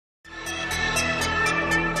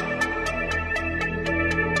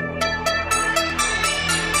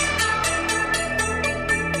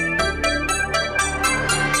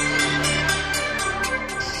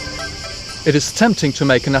It is tempting to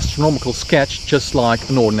make an astronomical sketch just like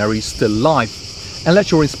an ordinary still life and let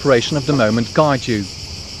your inspiration of the moment guide you.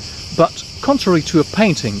 But contrary to a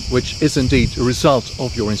painting, which is indeed a result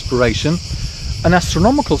of your inspiration, an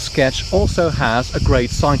astronomical sketch also has a great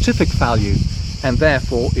scientific value, and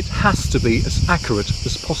therefore it has to be as accurate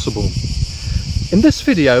as possible. In this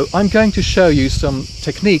video I'm going to show you some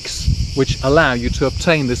techniques which allow you to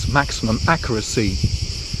obtain this maximum accuracy.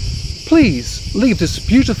 Please leave this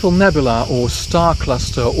beautiful nebula or star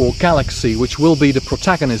cluster or galaxy, which will be the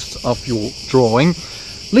protagonist of your drawing,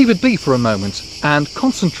 leave it be for a moment and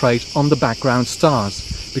concentrate on the background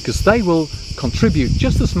stars, because they will contribute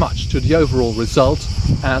just as much to the overall result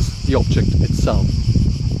as the object itself.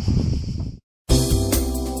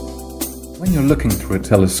 When you're looking through a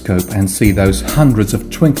telescope and see those hundreds of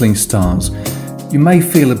twinkling stars, you may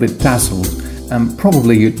feel a bit dazzled, and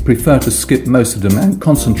probably you'd prefer to skip most of them and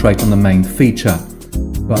concentrate on the main feature.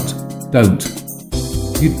 But don't.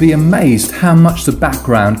 You'd be amazed how much the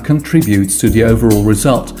background contributes to the overall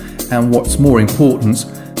result, and what's more important,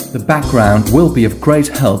 the background will be of great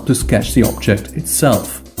help to sketch the object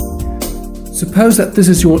itself. Suppose that this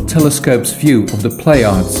is your telescope's view of the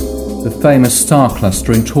Pleiades, the famous star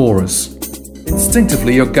cluster in Taurus.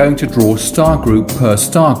 Instinctively you're going to draw star group per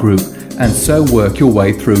star group, and so work your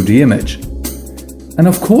way through the image. And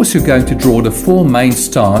of course you're going to draw the four main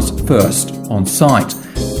stars first on sight,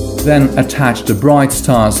 then attach the bright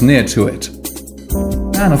stars near to it.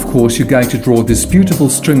 And of course you're going to draw this beautiful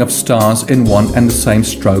string of stars in one and the same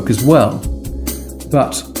stroke as well.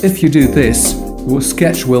 But if you do this, your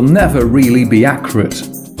sketch will never really be accurate.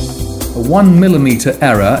 A 1 millimeter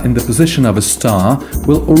error in the position of a star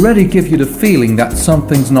will already give you the feeling that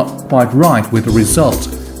something's not quite right with the result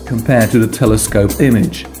compared to the telescope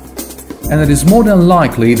image. And it is more than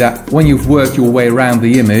likely that when you've worked your way around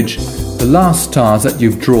the image, the last stars that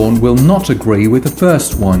you've drawn will not agree with the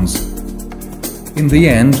first ones. In the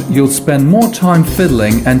end, you'll spend more time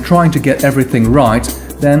fiddling and trying to get everything right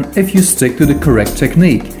than if you stick to the correct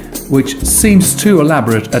technique, which seems too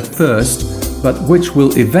elaborate at first, but which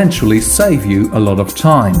will eventually save you a lot of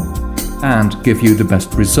time and give you the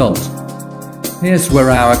best result. Here's where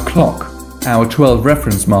our clock, our 12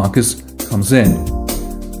 reference markers, comes in.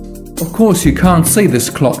 Of course you can't see this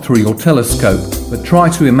clock through your telescope, but try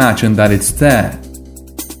to imagine that it's there.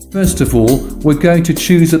 First of all, we're going to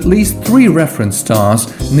choose at least 3 reference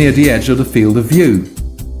stars near the edge of the field of view.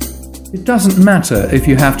 It doesn't matter if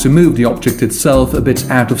you have to move the object itself a bit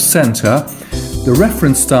out of center, the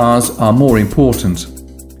reference stars are more important.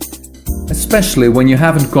 Especially when you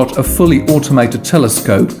haven't got a fully automated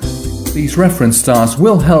telescope, these reference stars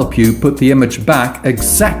will help you put the image back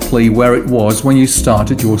exactly where it was when you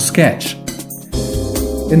started your sketch.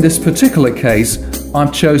 In this particular case,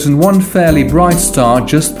 I've chosen one fairly bright star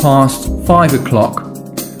just past 5 o'clock,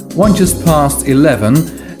 one just past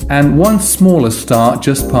 11, and one smaller star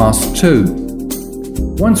just past 2.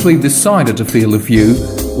 Once we've decided the field of view,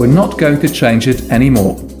 we're not going to change it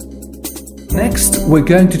anymore. Next, we're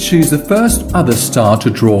going to choose the first other star to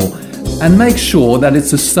draw, and make sure that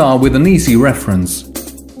it's a star with an easy reference.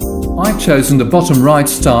 I've chosen the bottom right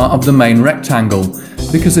star of the main rectangle,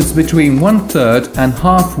 because it's between 1/3 and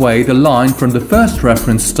halfway the line from the first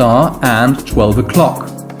reference star and 12 o'clock.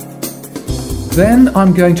 Then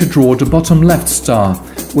I'm going to draw the bottom left star,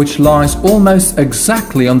 which lies almost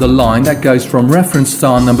exactly on the line that goes from reference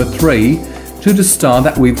star number 3 to the star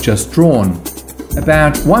that we've just drawn,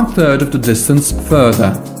 about 1/3 of the distance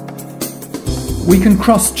further. We can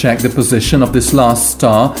cross-check the position of this last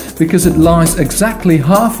star because it lies exactly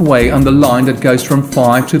halfway on the line that goes from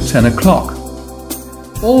 5 to 10 o'clock.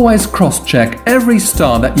 Always cross-check every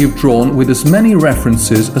star that you've drawn with as many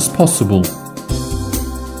references as possible.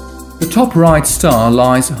 The top right star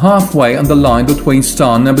lies halfway on the line between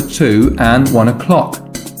star number 2 and 1 o'clock,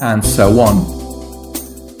 and so on.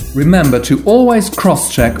 Remember to always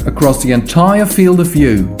cross-check across the entire field of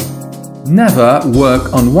view. Never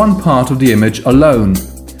work on one part of the image alone.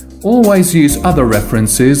 Always use other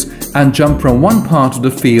references and jump from one part of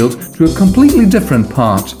the field to a completely different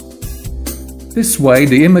part. This way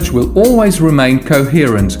the image will always remain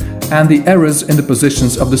coherent and the errors in the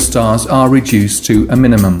positions of the stars are reduced to a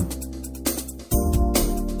minimum.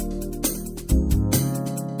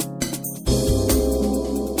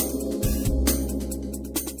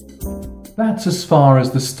 That's as far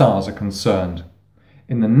as the stars are concerned.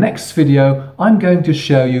 In the next video, I'm going to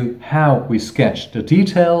show you how we sketch the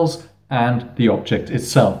details and the object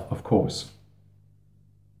itself, of course.